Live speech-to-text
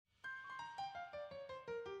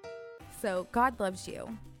So God loves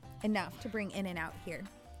you enough to bring in and out here.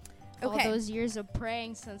 Okay. All those years of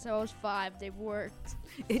praying since I was 5, they've worked.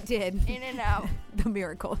 It did. In and out. The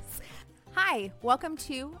miracles. Hi, welcome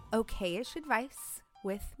to Okay-ish Advice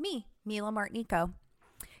with me, Mila Martinico.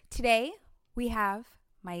 Today, we have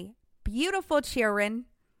my beautiful children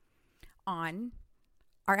on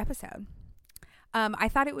our episode. I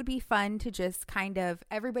thought it would be fun to just kind of,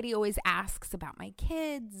 everybody always asks about my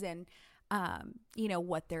kids and,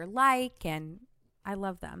 what they're like, and I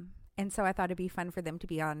love them. And so I thought it'd be fun for them to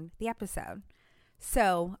be on the episode.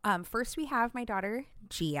 So first we have my daughter,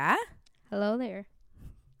 Gia. Hello there.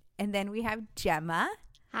 And then we have Gemma.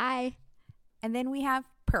 Hi. And then we have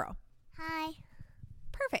Pearl. Hi.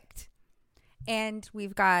 Perfect. And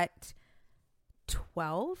we've got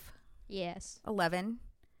 12. Yes. 11.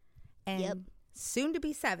 And soon to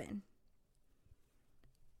be 7.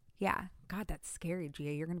 Yeah. God, that's scary,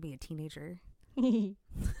 Gia. You're going to be a teenager. Oh,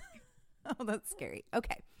 that's scary.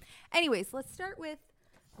 Okay. Anyways, let's start with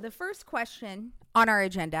the first question on our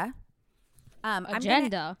agenda.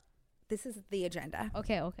 This is the agenda.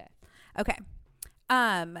 Okay. Okay.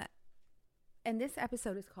 And this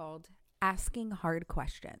episode is called Asking Hard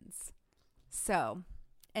Questions. So,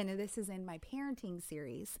 and this is in my parenting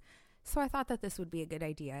series. So I thought that this would be a good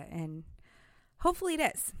idea, and hopefully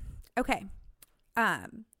it is. Okay.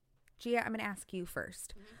 Gia, I'm going to ask you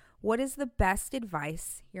first. Mm-hmm. What is the best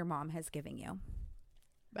advice your mom has given you?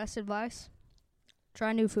 Best advice?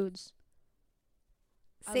 Try new foods.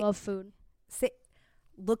 I love food.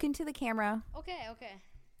 Look into the camera. Okay.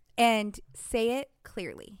 And say it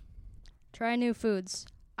clearly. Try new foods.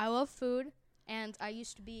 I love food, and I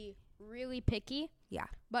used to be really picky. Yeah.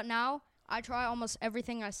 But now I try almost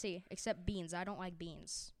everything I see except beans. I don't like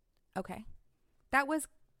beans. Okay. That was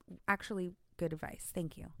actually good advice.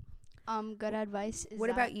 Thank you. Good advice is what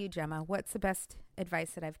about you, Gemma? What's the best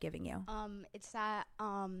advice that I've given you? It's that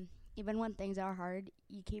even when things are hard,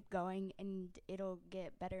 you keep going and it'll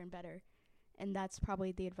get better and better. And that's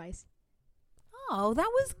probably the advice. Oh, that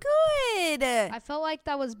was good. I felt like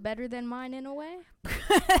that was better than mine in a way.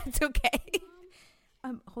 It's okay.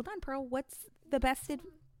 Hold on, Pearl. What's the best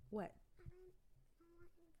what?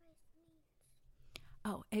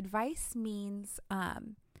 Oh, advice means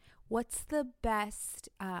what's the best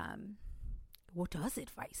what does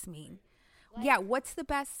advice mean? Like, yeah, what's the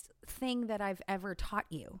best thing that I've ever taught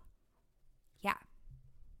you? Yeah.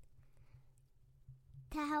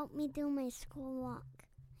 To help me do my schoolwork.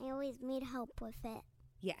 I always need help with it.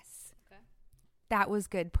 Yes. Okay. That was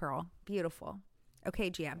good, Pearl. Beautiful. Okay,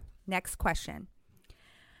 Gia. Next question.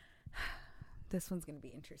 This one's going to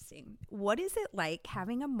be interesting. What is it like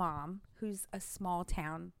having a mom who's a small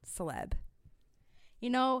town celeb? You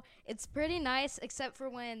know, it's pretty nice, except for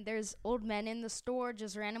when there's old men in the store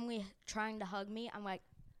just randomly trying to hug me. I'm like,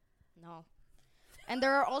 no. And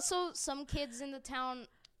there are also some kids in the town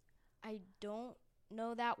I don't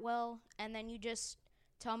know that well. And then you just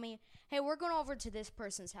tell me, hey, we're going over to this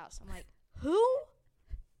person's house. I'm like, who?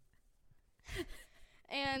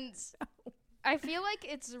 And I feel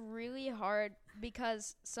like it's really hard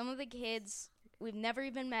because some of the kids we've never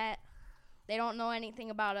even met. They don't know anything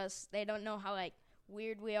about us. They don't know how,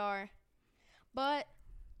 weird we are. But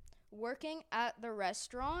working at the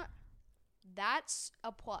restaurant, that's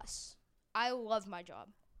a plus. I love my job.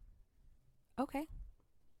 Okay.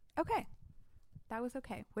 That was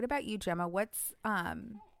okay. What about you, Gemma? What's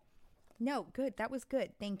no, good. That was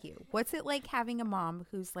good. Thank you. What's it like having a mom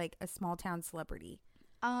who's like a small town celebrity?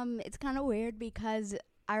 It's kind of weird because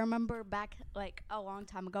I remember back a long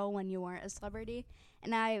time ago when you weren't a celebrity,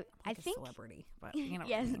 and I think a celebrity, but you know.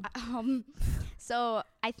 Yes. So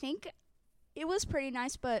I think it was pretty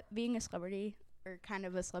nice, but being a celebrity or kind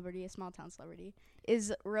of a celebrity, a small town celebrity,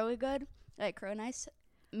 is really good. Real nice.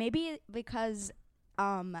 Maybe because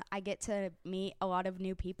I get to meet a lot of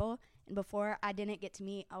new people, and before I didn't get to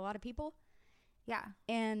meet a lot of people. Yeah.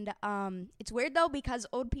 And it's weird, though, because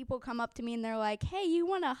old people come up to me and they're like, hey, you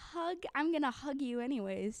want a hug? I'm going to hug you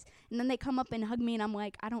anyways. And then they come up and hug me, and I'm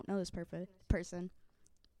like, I don't know this person.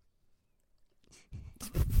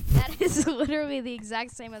 That is literally the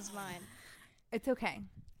exact same as mine. It's okay.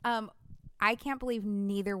 I can't believe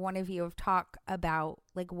neither one of you have talked about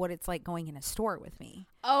what it's like going in a store with me.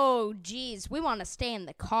 Oh, geez. We want to stay in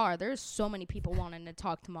the car. There's so many people wanting to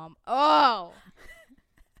talk to Mom. Oh.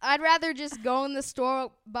 I'd rather just go in the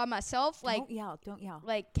store by myself. Don't yell.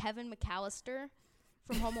 Like Kevin McAllister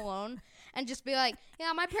from Home Alone. And just be like,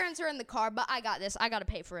 yeah, my parents are in the car, but I got this. I got to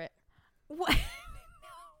pay for it. What?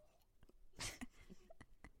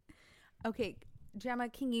 Okay, Gemma,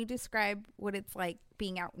 can you describe what it's like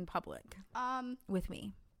being out in public with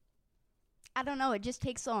me? I don't know. It just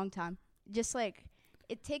takes a long time. just like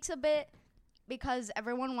it takes a bit because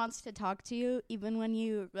everyone wants to talk to you even when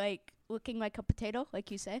you like looking like a potato,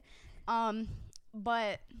 like you say.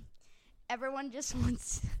 But everyone just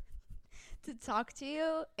wants to talk to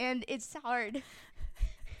you, and it's hard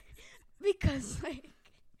because like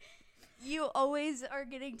you always are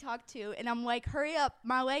getting talked to, and I'm like, hurry up,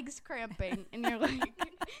 my leg's cramping, and you're like,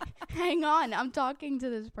 hang on, I'm talking to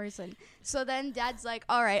this person. So then Dad's like,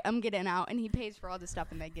 all right, I'm getting out, and he pays for all the stuff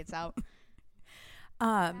and then gets out.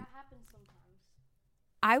 That happens sometimes.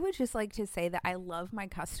 I would just like to say that I love my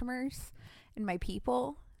customers and my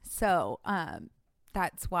people. So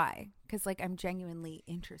that's why, because like I'm genuinely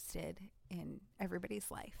interested in everybody's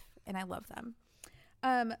life and I love them.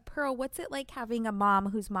 Pearl, what's it like having a mom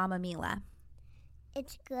who's Mama Mila?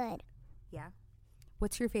 It's good. Yeah.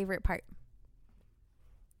 What's your favorite part?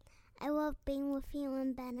 I love being with you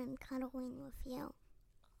in bed and cuddling with you.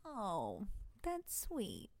 Oh, that's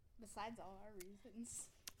sweet. Besides all our reasons.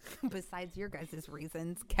 Besides your guys'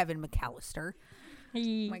 reasons, Kevin McAllister.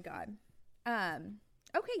 Oh my God.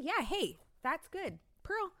 Okay, yeah, hey, that's good.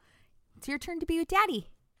 Pearl, it's your turn to be with Daddy.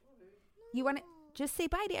 You want to just say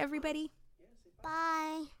bye to everybody?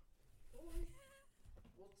 Bye.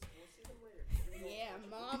 Yeah,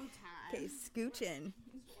 mom time. Okay, scooch in.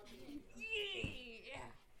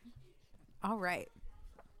 All right.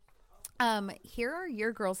 Here are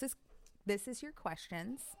your girls. This is your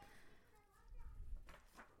questions.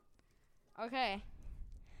 Okay.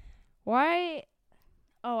 Why?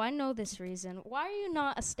 Oh, I know this reason. Why are you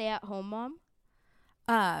not a stay-at-home mom?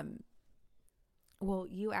 Well,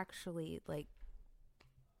 you actually like.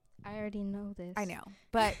 I already know this. I know,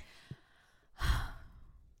 but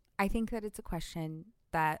I think that it's a question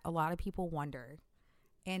that a lot of people wonder,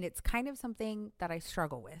 and it's kind of something that I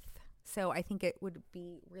struggle with. So I think it would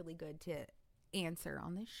be really good to answer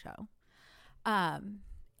on this show.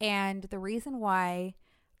 And the reason why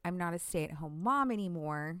I'm not a stay-at-home mom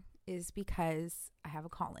anymore is because I have a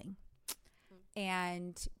calling,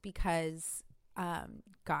 and because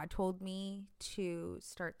God told me to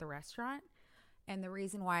start the restaurant. And the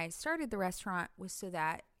reason why I started the restaurant was so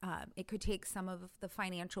that it could take some of the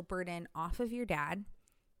financial burden off of your dad.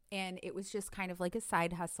 And it was just kind of like a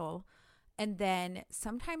side hustle. And then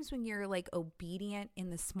sometimes when you're like obedient in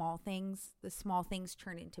the small things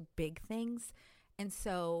turn into big things. And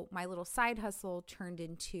so my little side hustle turned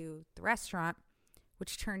into the restaurant,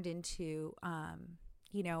 which turned into,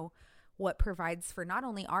 what provides for not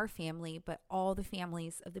only our family, but all the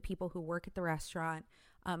families of the people who work at the restaurant,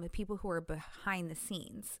 the people who are behind the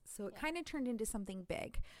scenes. So it kind of turned into something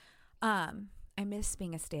big. I miss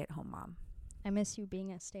being a stay-at-home mom. I miss you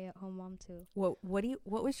being a stay-at-home mom too. What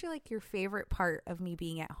was your favorite part of me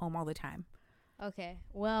being at home all the time? Okay.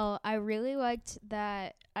 Well, I really liked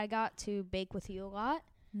that I got to bake with you a lot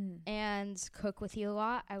and cook with you a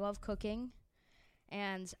lot. I love cooking.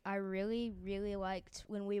 And I really, really liked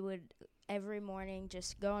when we would every morning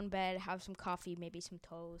just go in bed, have some coffee, maybe some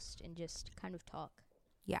toast, and just kind of talk.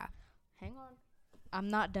 Yeah. Hang on. I'm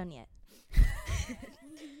not done yet.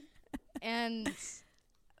 And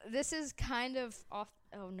this is kind of off.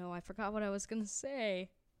 Oh, no, I forgot what I was going to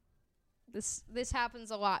say. This happens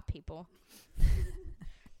a lot, people. Oh,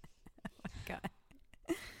 my God.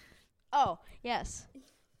 Oh, yes.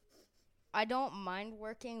 I don't mind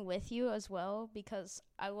working with you as well because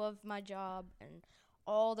I love my job and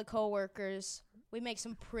all the coworkers. We make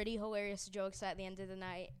some pretty hilarious jokes at the end of the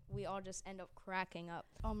night. We all just end up cracking up.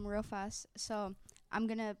 Real fast. So I'm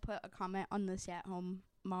gonna put a comment on this at-home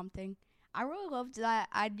mom thing. I really loved that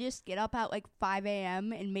I'd just get up at like 5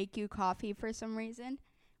 a.m. and make you coffee for some reason.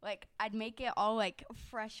 Like I'd make it all like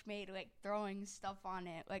fresh made, like throwing stuff on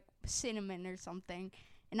it, like cinnamon or something.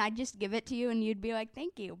 And I'd just give it to you, and you'd be like,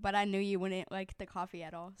 thank you. But I knew you wouldn't like the coffee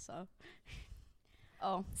at all, so.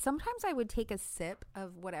 Oh. Sometimes I would take a sip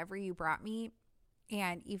of whatever you brought me,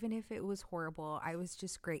 and even if it was horrible, I was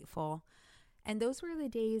just grateful. And those were the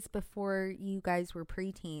days before you guys were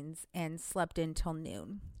preteens and slept until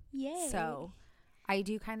noon. Yay. So I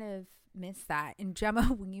do kind of miss that. And Gemma,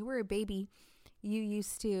 when you were a baby, you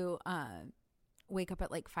used to wake up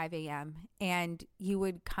at like 5 a.m. and you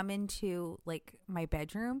would come into like my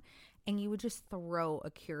bedroom and you would just throw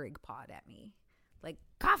a Keurig pod at me like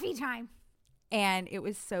coffee time. And it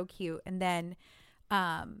was so cute. And then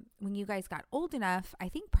when you guys got old enough, I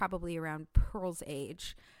think probably around Pearl's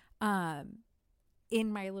age,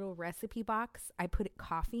 in my little recipe box, I put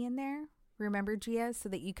coffee in there. Remember, Gia? So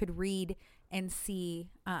that you could read and see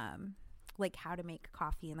like how to make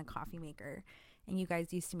coffee in the coffee maker. And you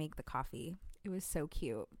guys used to make the coffee. It was so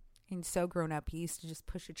cute and so grown up. You used to just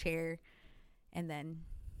push a chair and then,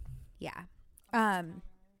 yeah.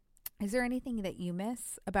 Is there anything that you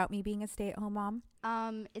miss about me being a stay-at-home mom?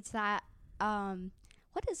 It's that,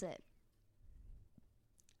 what is it?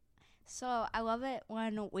 So I love it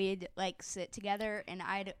when we'd like sit together and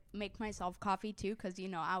I'd make myself coffee too, because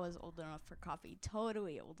I was old enough for coffee,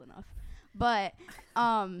 totally old enough. But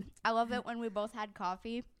I love it when we both had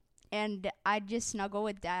coffee and I'd just snuggle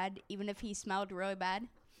with Dad, even if he smelled really bad.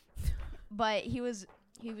 But he was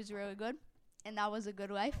really good, and that was a good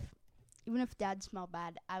life. Even if Dad smelled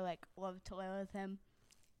bad, I loved to lay with him.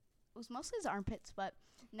 It was mostly his armpits, but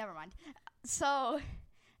never mind. So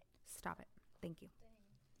Stop it. Thank you.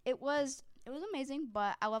 it was amazing,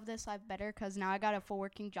 but I love this life better because now I got a full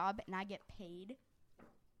working job and I get paid.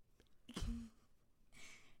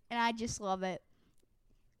 And I just love it.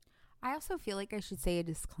 I also feel like I should say a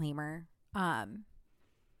disclaimer. I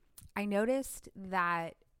noticed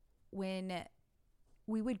that when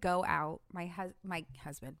we would go out, my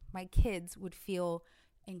kids would feel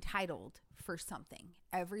entitled for something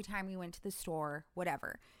every time we went to the store,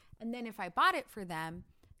 whatever. And then if I bought it for them,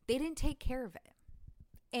 they didn't take care of it.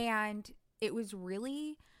 And it was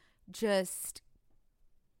really just,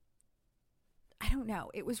 I don't know,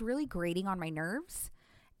 it was really grating on my nerves.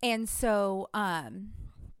 And so I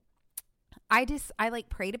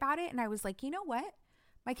prayed about it, and I was like, you know what?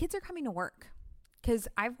 My kids are coming to work because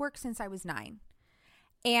I've worked since I was 9.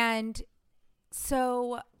 And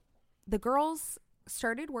so the girls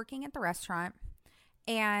started working at the restaurant,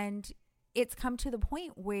 and it's come to the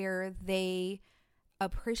point where they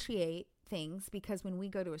appreciate things because when we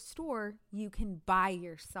go to a store, you can buy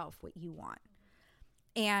yourself what you want.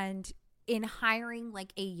 And in hiring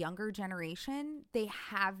like a younger generation,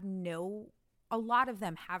 a lot of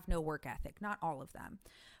them have no work ethic, not all of them,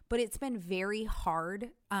 but it's been very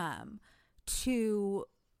hard to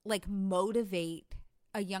like motivate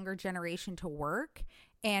a younger generation to work.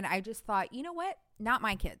 And I just thought, you know what? Not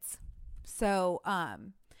my kids. So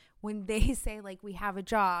when they say like we have a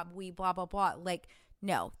job, we blah, blah, blah, like,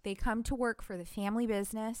 no, they come to work for the family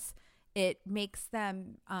business. It makes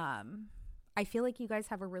them, I feel like you guys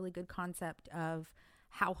have a really good concept of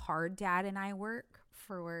how hard Dad and I work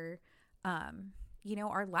for,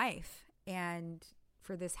 our life and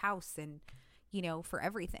for this house and, for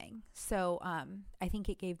everything. So I think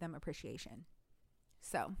it gave them appreciation.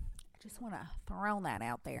 So I just want to throw that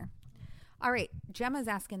out there. All right. Gemma's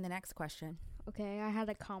asking the next question. Okay, I had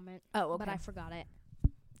a comment. Oh, okay. But I forgot it.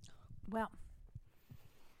 Well.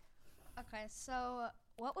 Okay, so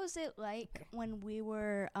what was it like when we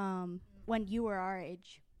were, when you were our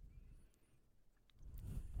age?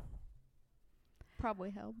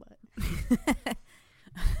 Probably hell, but.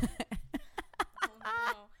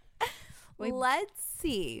 Let's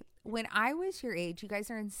see. When I was your age, you guys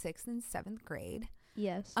are in 6th and 7th grade.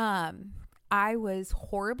 Yes. I was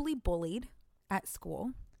horribly bullied at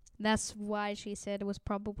school. That's why she said it was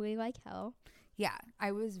probably like hell. Yeah,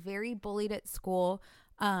 I was very bullied at school.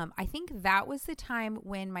 I think that was the time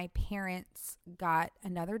when my parents got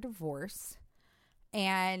another divorce.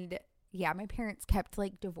 And yeah, my parents kept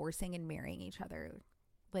like divorcing and marrying each other.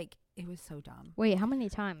 Like, it was so dumb. Wait, how many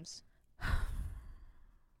times?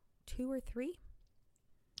 2 or 3.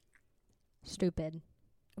 Stupid.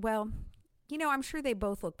 Well, I'm sure they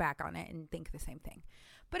both look back on it and think the same thing.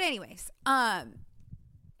 But anyways,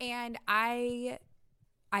 and I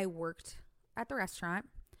worked at the restaurant.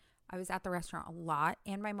 I was at the restaurant a lot,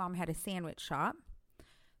 and my mom had a sandwich shop.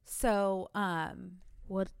 So,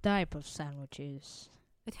 what type of sandwiches?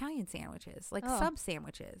 Italian sandwiches, like sub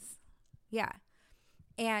sandwiches. Yeah.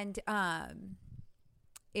 And I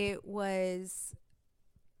was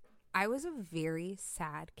a very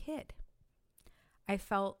sad kid. I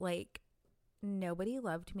felt like nobody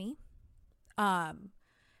loved me. I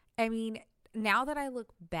mean, now that I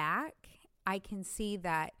look back, I can see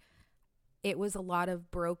that it was a lot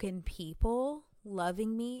of broken people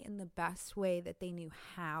loving me in the best way that they knew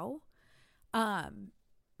how.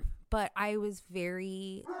 But I was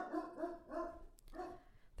there's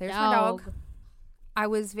my dog. I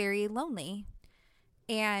was very lonely.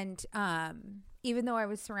 And even though I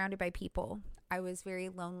was surrounded by people, I was very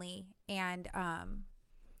lonely. And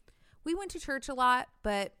we went to church a lot,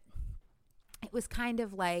 but it was kind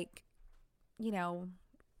of like,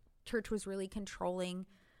 church was really controlling.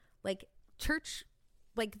 Like, church,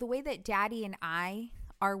 like the way that Daddy and I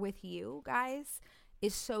are with you guys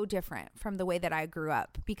is so different from the way that I grew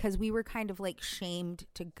up because we were kind of like shamed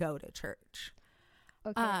to go to church.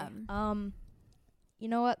 Okay. You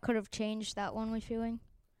know what could have changed that lonely feeling?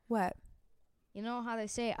 What? You know how they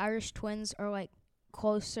say Irish twins are like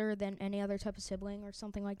closer than any other type of sibling or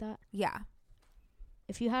something like that? Yeah.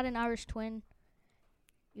 If you had an Irish twin,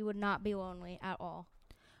 you would not be lonely at all.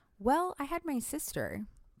 Well, I had my sister,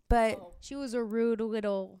 but She was a rude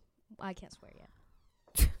little. I can't swear yet.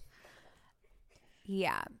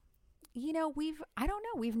 yeah. You know, I don't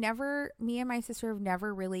know. Me and my sister have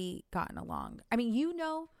never really gotten along. I mean, you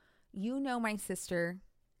know my sister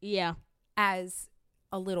Yeah. as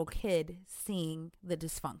a little kid seeing the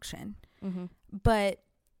dysfunction. Mm-hmm. But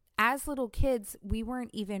as little kids, we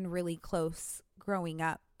weren't even really close growing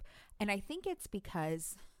up. And I think it's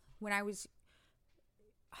because when I was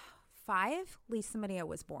 5, Lisa Maria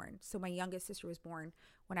was born. So my youngest sister was born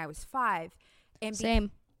when I was 5. And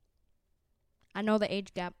Same. I know the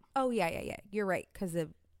age gap. Oh, yeah. You're right, because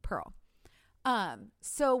of Pearl.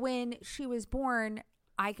 So when she was born,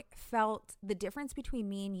 I felt the difference between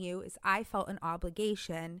me and you is I felt an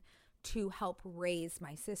obligation to help raise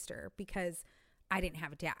my sister because I didn't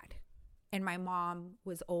have a dad. And my mom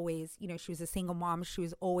was always, she was a single mom. She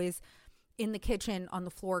was always in the kitchen on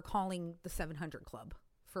the floor calling the 700 Club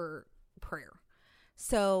for prayer.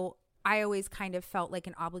 So I always kind of felt like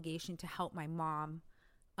an obligation to help my mom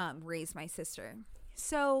raise my sister.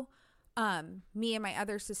 So me and my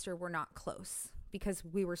other sister were not close because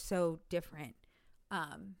we were so different.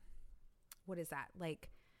 What is that? Like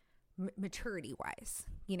maturity wise,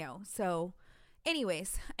 So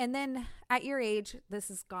anyways, and then at your age, this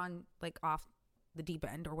has gone like off the deep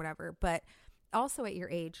end or whatever, but also at your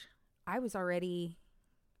age, I was already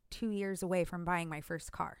 2 years away from buying my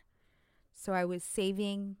first car. So I was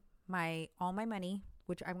saving all my money,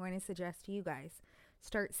 which I'm going to suggest to you guys.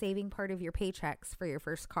 Start saving part of your paychecks for your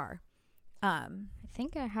first car. I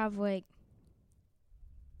think I have am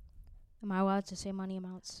I allowed to say money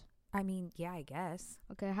amounts? I mean, yeah, I guess.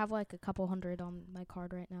 Okay, I have a couple hundred on my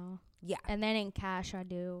card right now. Yeah. And then in cash I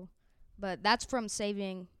do. But that's from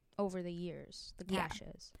saving over the years. The cash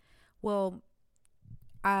is. Well,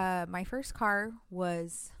 my first car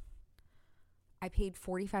I paid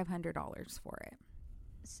 $4,500 for it.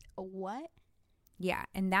 What? Yeah,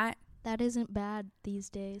 and that isn't bad these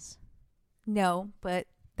days. No, but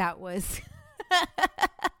that was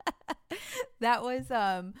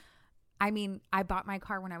I bought my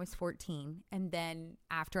car when I was 14, and then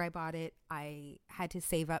after I bought it, I had to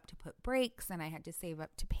save up to put brakes, and I had to save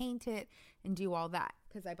up to paint it and do all that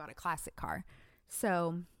because I bought a classic car.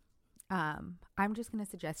 So I'm just going to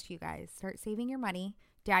suggest to you guys, start saving your money.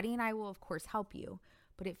 Daddy and I will, of course, help you,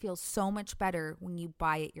 but it feels so much better when you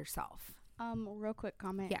buy it yourself. Real quick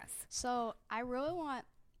comment. Yes. So I really want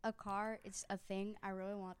a car. It's a thing. I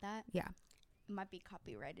really want that. Yeah. It might be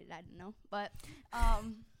copyrighted. I don't know. But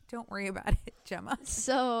don't worry about it, Gemma.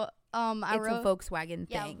 So it's a Volkswagen thing.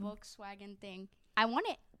 Yeah, Volkswagen thing. I want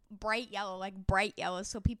it bright yellow,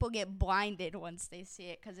 so people get blinded once they see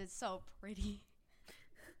it because it's so pretty.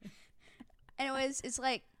 Anyways, it's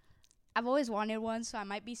like I've always wanted one, so I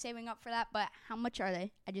might be saving up for that. But how much are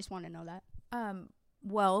they? I just want to know that.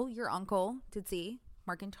 Well, your uncle, Didzi,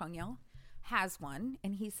 Mark Antonio, has one,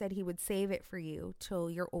 and he said he would save it for you till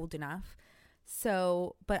you're old enough.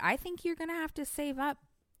 So, but I think you're going to have to save up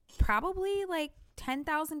probably like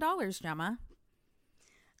 $10,000, Gemma.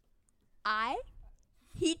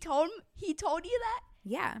 He told you that?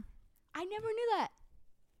 Yeah. I never knew that.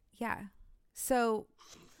 Yeah. So,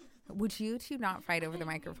 would you two not fight over the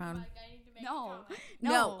microphone?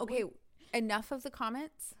 No. Okay. Enough of the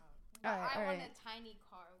comments. All right. Want a tiny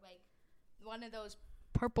car, like one of those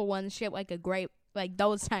purple ones shaped like a grape, like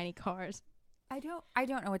those tiny cars. I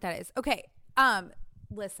don't know what that is. Okay.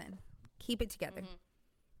 Listen, keep it together. Mm-hmm.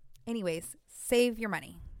 Anyways, save your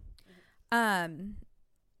money. Mm-hmm.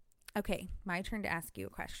 Okay, my turn to ask you a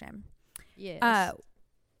question. Yes.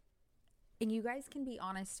 And you guys can be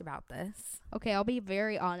honest about this. Okay, I'll be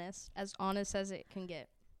very honest as it can get.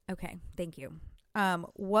 Okay, thank you.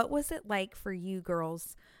 What was it like for you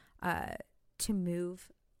girls to move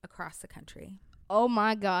across the country? Oh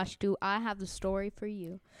my gosh, do I have the story for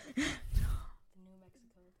you? The New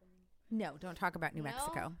Mexico thing. No, don't talk about New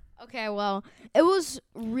Mexico. Okay, well, it was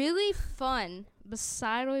really fun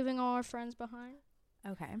beside leaving all our friends behind.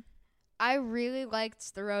 Okay. I really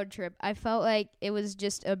liked the road trip. I felt like it was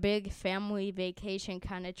just a big family vacation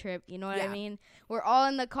kind of trip. You know what I mean? We're all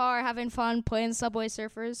in the car having fun playing Subway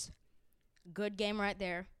Surfers. Good game right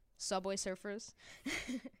there. Subway Surfers.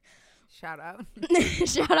 Shout out.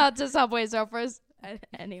 Shout out to Subway Surfers.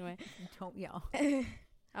 Anyway. Don't yell.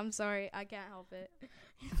 I'm sorry. I can't help it.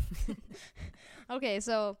 Okay,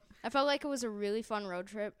 so I felt like it was a really fun road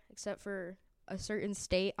trip, except for a certain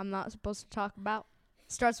state I'm not supposed to talk about.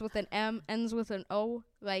 Starts with an M, ends with an O,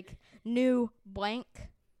 like new blank.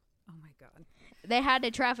 Oh, my God. They had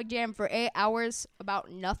a traffic jam for 8 hours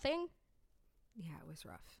about nothing. Yeah, it was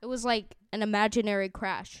rough. It was like an imaginary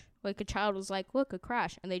crash Like a child was like, look, a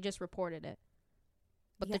crash, and they just reported it.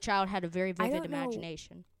 But Yeah. the child had a very vivid don't know.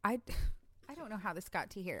 imagination. I don't know how this got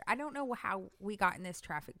to here. I don't know how we got in this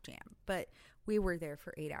traffic jam, but we were there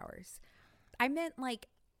for 8 hours. I meant like,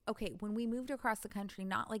 okay, when we moved across the country,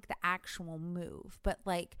 not like the actual move, but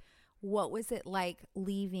like, what was it like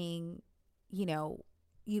leaving,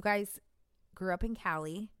 you guys grew up in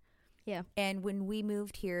Cali. Yeah. And when we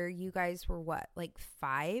moved here, you guys were what, like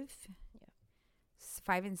 5? Yeah.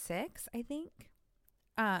 5 and 6, I think.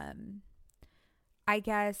 I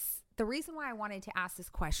guess the reason why I wanted to ask this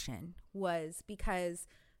question was because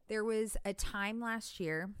there was a time last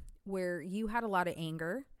year where you had a lot of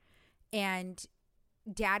anger, and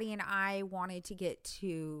Daddy and I wanted to get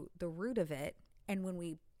to the root of it. And when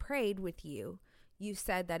we prayed with you, you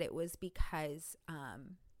said that it was because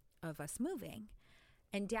of us moving.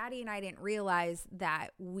 And Daddy and I didn't realize that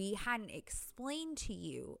we hadn't explained to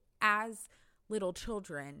you as little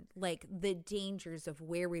children, like the dangers of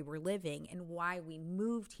where we were living and why we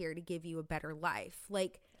moved here to give you a better life.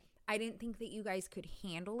 Like, I didn't think that you guys could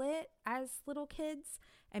handle it as little kids.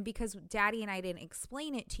 And because Daddy and I didn't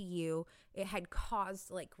explain it to you, it had caused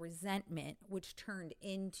like resentment, which turned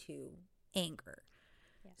into anger.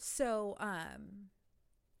 Yeah. So,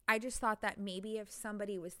 I just thought that maybe if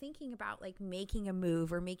somebody was thinking about like making a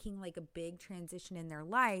move or making like a big transition in their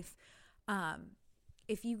life,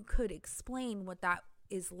 if you could explain what that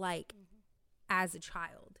is like as a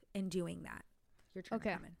child and doing that. Your turn.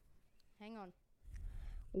 Okay. Coming. Hang on.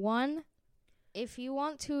 1, if you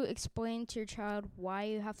want to explain to your child why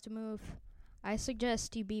you have to move, I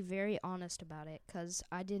suggest you be very honest about it, because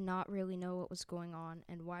I did not really know what was going on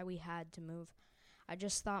and why we had to move. I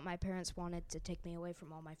just thought my parents wanted to take me away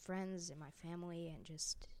from all my friends and my family and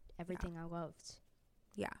just everything I loved.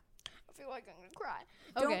 Yeah. I feel like I'm going to cry.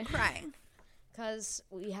 Don't cry. Because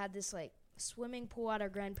we had this like swimming pool at our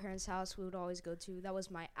grandparents' house we would always go to. That was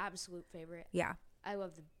my absolute favorite. Yeah. I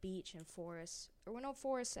love the beach and forests. There were no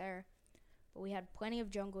forests there, but we had plenty of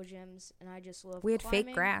jungle gyms, and I just loved We had climbing.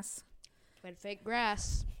 fake grass. We had fake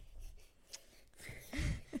grass.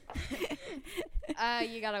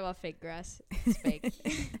 You gotta love fake grass. It's fake.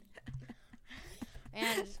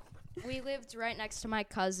 And we lived right next to my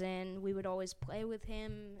cousin. We would always play with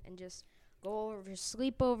him and just go over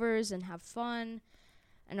sleepovers and have fun.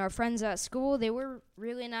 And our friends at school, they were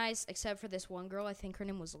really nice, except for this one girl. I think her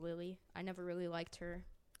name was Lily. I never really liked her.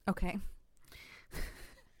 Okay.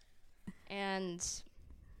 And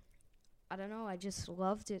I don't know, I just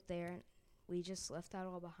loved it there. We just left that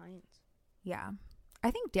all behind. Yeah. I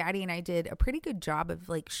think Daddy and I did a pretty good job of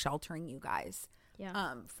like sheltering you guys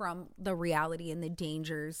from the reality and the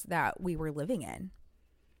dangers that we were living in.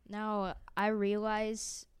 Now, I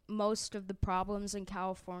realize most of the problems in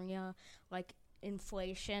California, like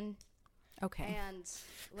inflation Okay. and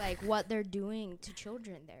like what they're doing to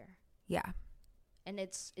children there. Yeah. And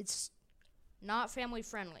it's not family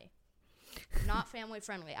friendly. Not family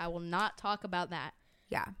friendly. I will not talk about that.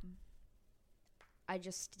 Yeah. I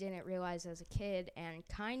just didn't realize as a kid, and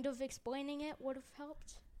kind of explaining it would have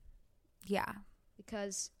helped. Yeah.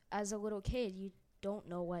 Because as a little kid, you don't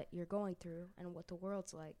know what you're going through and what the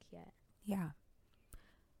world's like yet. Yeah.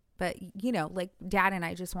 But, like Dad and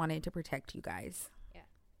I just wanted to protect you guys. Yeah.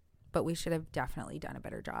 But we should have definitely done a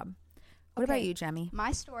better job. What about you, Jemmy?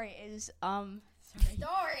 My story is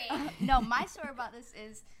no, my story about this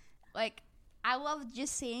is like I love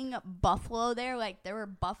just seeing buffalo there. Like there were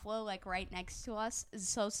buffalo like right next to us.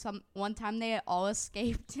 So one time they all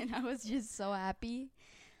escaped, and I was just so happy.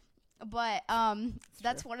 But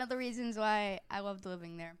that's one of the reasons why I loved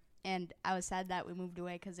living there. And I was sad that we moved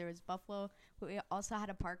away because there was buffalo. But we also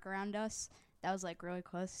had a park around us that was like really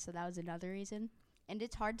close, so that was another reason. And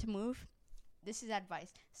it's hard to move. This is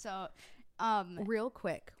advice. So, Real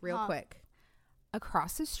quick.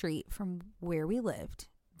 Across the street from where we lived,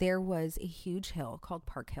 there was a huge hill called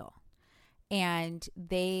Park Hill. And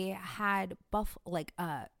they had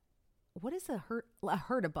what is a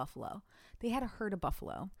herd of buffalo. They had a herd of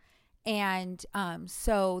buffalo. And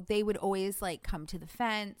so they would always like come to the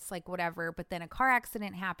fence, like whatever. But then a car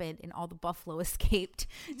accident happened and all the buffalo escaped.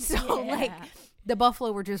 So like the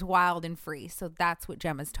buffalo were just wild and free. So that's what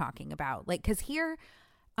Gemma's talking about. Like, because here,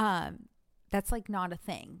 that's like not a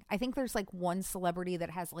thing. I think there's like one celebrity that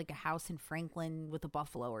has like a house in Franklin with a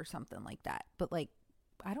buffalo or something like that. But like,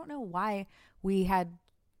 I don't know why we had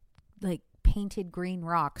like painted green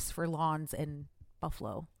rocks for lawns and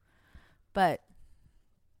buffalo. But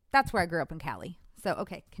that's where I grew up in Cali. So,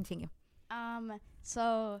 okay, continue.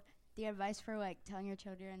 So the advice for like telling your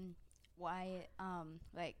children why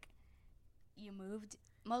like you moved,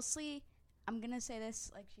 mostly I'm going to say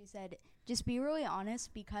this, like she said, just be really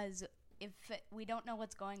honest, because if we don't know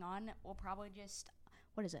what's going on, we'll probably just,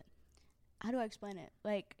 what is it? How do I explain it?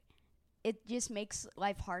 Like, it just makes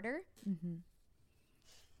life harder. Mm-hmm.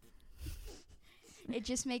 It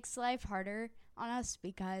just makes life harder on us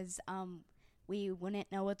because we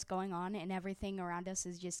wouldn't know what's going on and everything around us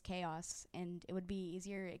is just chaos, and it would be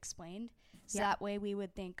easier explained. So that way we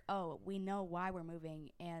would think, oh, we know why we're moving,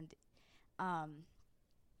 and how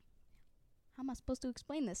am I supposed to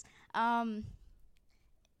explain this?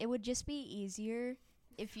 It would just be easier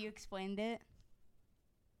if you explained it.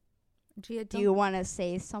 Gia, Do you want to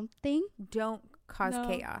say something? don't cause No.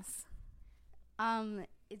 chaos.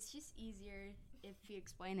 It's just easier if you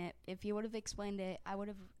explain it. If you would have explained it, I would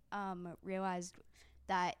have realized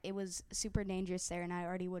that it was super dangerous there, and I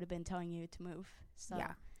already would have been telling you to move. So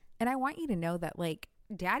Yeah. And I want you to know that, like,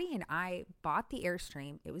 Daddy and I bought the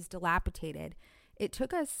Airstream. It was dilapidated. It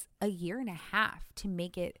took us a year and a half to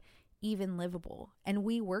make it even livable. And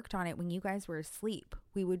we worked on it when you guys were asleep.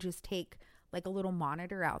 We would just take like a little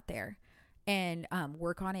monitor out there and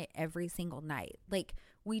work on it every single night. Like,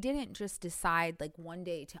 we didn't just decide like one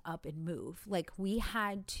day to up and move. Like, we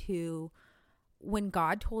had to, when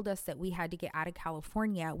God told us that we had to get out of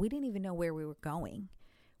California, we didn't even know where we were going.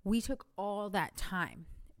 We took all that time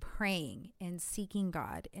praying and seeking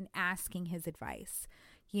God and asking his advice,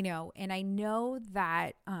 you know. And I know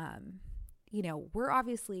that, you know, we're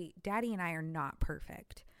obviously, Daddy and I are not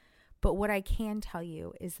perfect, but what I can tell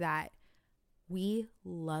you is that we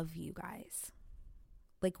love you guys.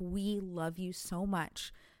 Like, we love you so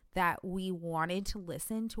much that we wanted to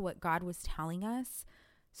listen to what God was telling us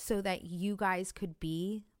so that you guys could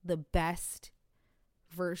be the best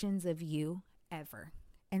versions of you ever.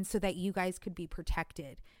 And so that you guys could be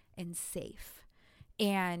protected and safe.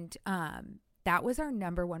 And that was our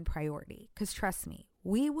number one priority. Because trust me,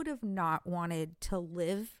 we would have not wanted to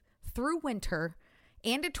live through winter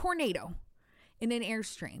and a tornado in an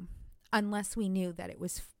Airstream unless we knew that it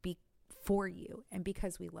was for you and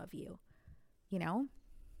because we love you, you know?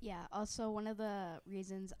 yeah. Also, one of the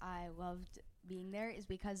reasons I loved being there is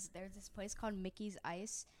because there's this place called Mickey's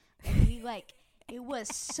Ice, and we like it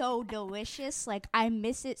was so delicious. Like, I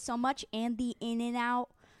miss it so much, and the In-N-Out,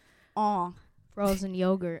 frozen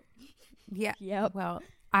yogurt. Yeah. Yep. Well,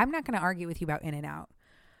 I'm not going to argue with you about In-N-Out.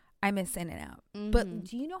 I miss In-N-Out. But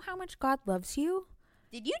do you know how much God loves you?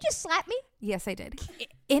 Did you just slap me? Yes, I did.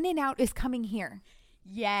 In-N-Out is coming here.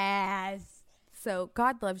 Yes. So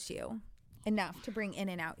God loves you enough to bring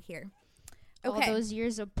In-N-Out here. Okay. All those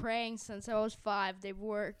years of praying since I was 5, they've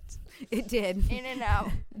worked. It did.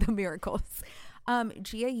 In-N-Out. The miracles.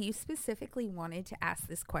 Gia, you specifically wanted to ask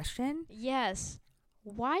this question. Yes.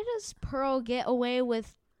 Why does Pearl get away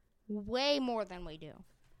with way more than we do?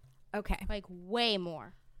 Okay. Like, way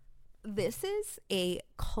more. This is a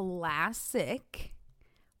classic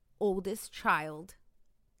oldest child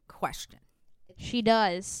question. She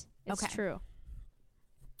does. It's Okay. true.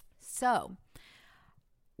 So,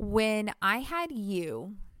 when I had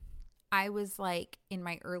you, I was like in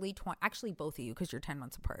my early 20s. Actually, both of you, because you're 10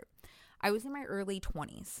 months apart. I was in my early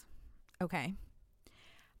 20s. Okay.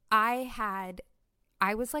 I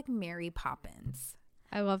was like Mary Poppins.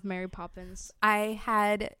 I love Mary Poppins. I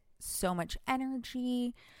had so much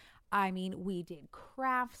energy. I mean, we did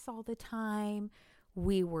crafts all the time.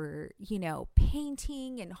 We were, you know,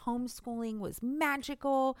 painting, and homeschooling was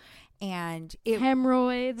magical. And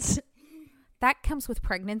Hemorrhoids. that comes with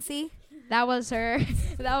pregnancy. That was her.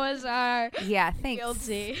 That was our Yeah, thanks.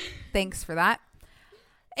 guilty. Thanks for that.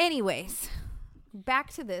 Anyways, back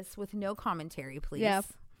to this with no commentary, please. Yep.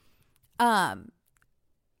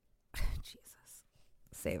 Jesus,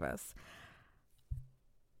 save us.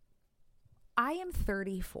 I am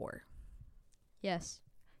 34. Yes.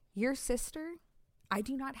 Your sister, I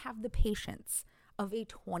do not have the patience of a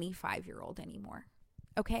 25-year-old anymore.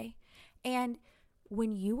 Okay? And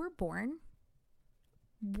when you were born,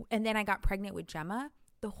 and then I got pregnant with Gemma,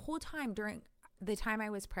 the whole time during the time I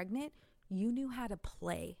was pregnant, you knew how to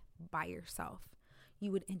play by yourself.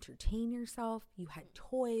 You would entertain yourself. You had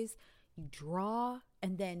toys. You draw.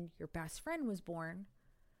 And then your best friend was born,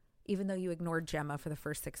 even though you ignored Gemma for the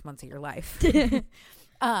first 6 months of your life.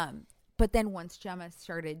 But then once Gemma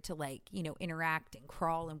started to, like, you know, interact and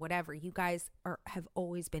crawl and whatever, you guys have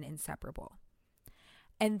always been inseparable.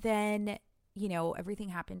 And then, you know, everything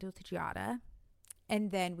happened with Giada.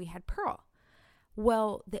 And then we had Pearl.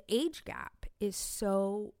 Well, the age gap is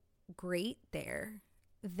so great there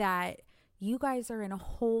that you guys are in a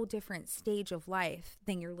whole different stage of life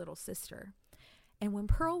than your little sister. And when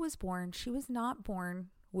Pearl was born, she was not born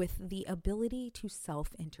with the ability to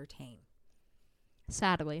self-entertain.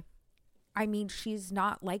 Sadly. I mean, she's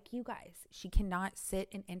not like you guys. She cannot sit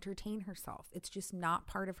and entertain herself. It's just not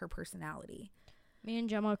part of her personality. Me and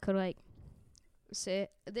Gemma could like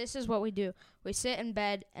sit. This is what we do. We sit in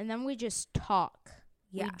bed and then we just talk.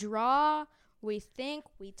 Yeah. We draw, we think,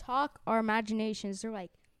 we talk. Our imaginations, they're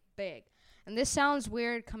like big. And this sounds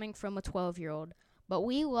weird coming from a 12-year-old, but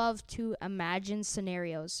we love to imagine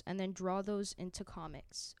scenarios and then draw those into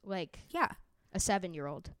comics. Like Yeah. a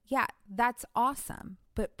 7-year-old. Yeah, that's awesome.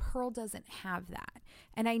 But Pearl doesn't have that.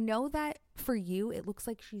 And I know that for you, it looks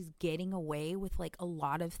like she's getting away with like a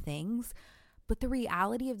lot of things. But the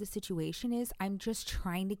reality of the situation is I'm just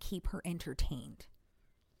trying to keep her entertained.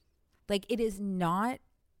 Like, it is not,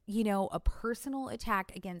 you know, a personal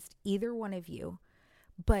attack against either one of you,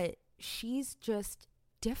 but she's just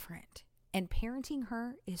different. And parenting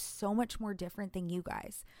her is so much more different than you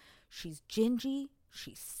guys. She's gingy.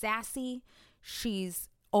 She's sassy. She's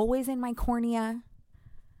always in my cornea.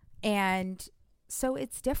 And so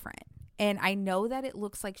it's different. And I know that it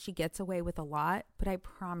looks like she gets away with a lot, but I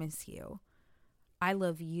promise you, I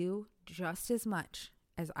love you just as much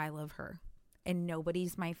as I love her. And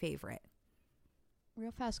nobody's my favorite.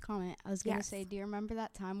 Real fast comment. I was going to say, do you remember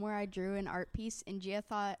that time where I drew an art piece and Gia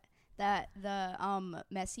thought that the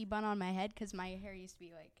messy bun on my head, because my hair used to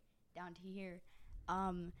be like down to here,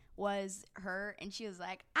 was her, and she was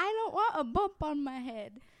like, I don't want a bump on my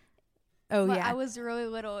head. Oh, but yeah. I was really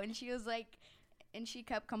little, and she was like, and she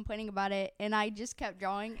kept complaining about it, and I just kept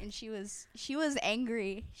drawing, and she was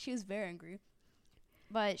angry. She was very angry,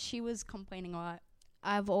 but she was complaining a lot.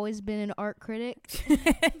 I've always been an art critic.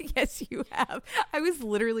 Yes, you have. I was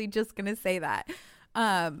literally just going to say that.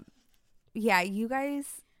 Yeah, you guys,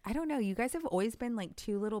 I don't know. You guys have always been like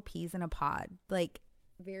two little peas in a pod, like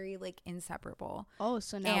very like inseparable. Oh,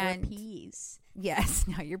 so now we're peas. Yes,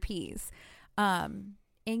 now you're peas. And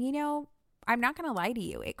you know, I'm not going to lie to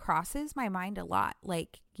you. It crosses my mind a lot.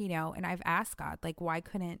 Like, you know, and I've asked God, like, why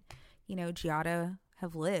couldn't, you know, Giada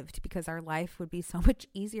have lived? Because our life would be so much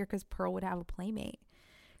easier because Pearl would have a playmate.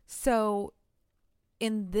 So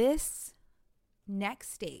in this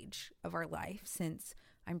next stage of our life, since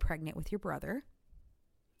I'm pregnant with your brother,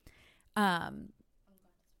 I'm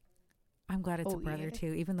glad it's a brother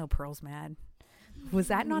too, even though Pearl's mad. Was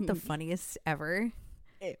that not the funniest ever?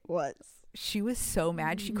 It was. She was so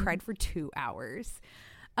mad. She cried for 2 hours.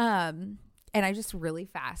 And I just really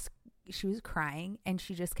fast, she was crying and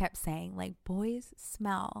she just kept saying like, boys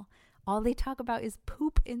smell. All they talk about is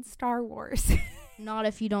poop in Star Wars. Not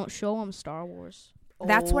if you don't show them Star Wars.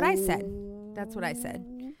 That's what I said. That's what I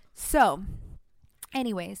said. So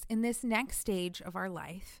anyways, in this next stage of our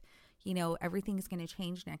life, you know, everything's going to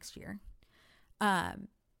change next year.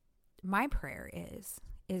 My prayer is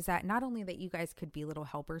that not only that you guys could be little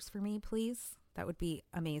helpers for me, please. That would be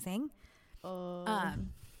amazing.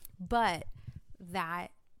 But that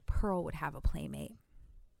Pearl would have a playmate.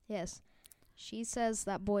 Yes. She says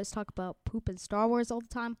that boys talk about poop and Star Wars all the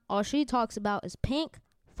time. All she talks about is pink,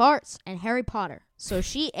 farts, and Harry Potter. So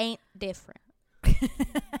she ain't different.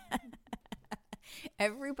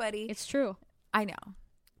 Everybody. It's true. I know.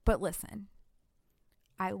 But listen,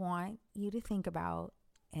 I want you to think about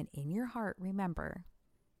and in your heart remember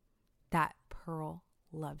that Pearl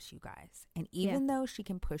loves you guys. And even though she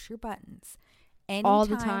can push your buttons anytime, all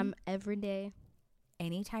the time, every day,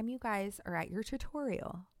 anytime you guys are at your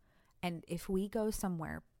tutorial, and if we go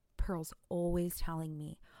somewhere, Pearl's always telling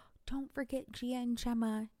me, don't forget Gia and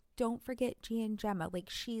Gemma. Don't forget Gia and Gemma. Like,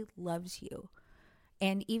 she loves you.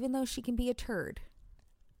 And even though she can be a turd,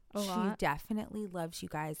 she definitely loves you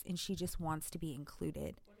guys, and she just wants to be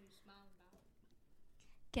included. What are you smiling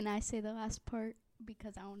about? Can I say the last part?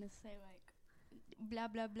 Because I want to say, like, blah,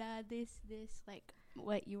 blah, blah, this, like,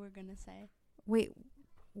 what you were going to say. Wait,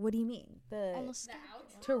 what do you mean? Almost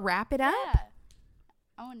to wrap it up? Yeah.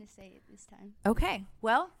 I want to say it this time. Okay,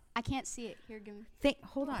 well. I can't see it. Here, give me.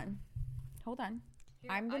 Hold on.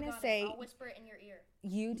 Here, I'm going to say. I'll whisper it in your ear.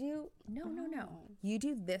 You do. No. You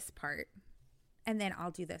do this part, and then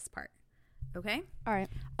I'll do this part. Okay? All right.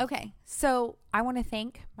 Okay, so I want to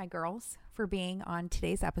thank my girls for being on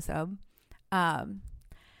today's episode. I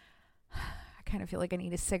kind of feel like I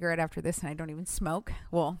need a cigarette after this, and I don't even smoke.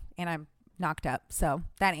 Well, and I'm knocked up, so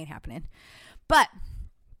that ain't happening. But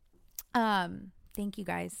thank you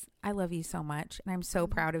guys. I love you so much, and I'm so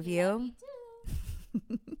proud of you. Me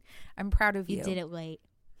too. I'm proud of you. You did it late.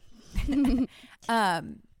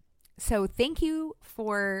 So thank you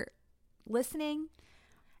for listening.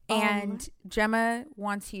 And Gemma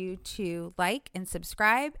wants you to like and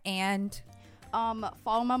subscribe and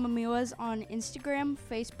follow Mama Mila's on Instagram,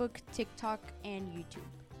 Facebook, TikTok, and YouTube.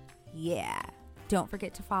 yeah. Don't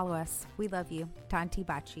forget to follow us. We love you. Tanti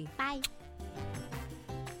Bachi. Bye.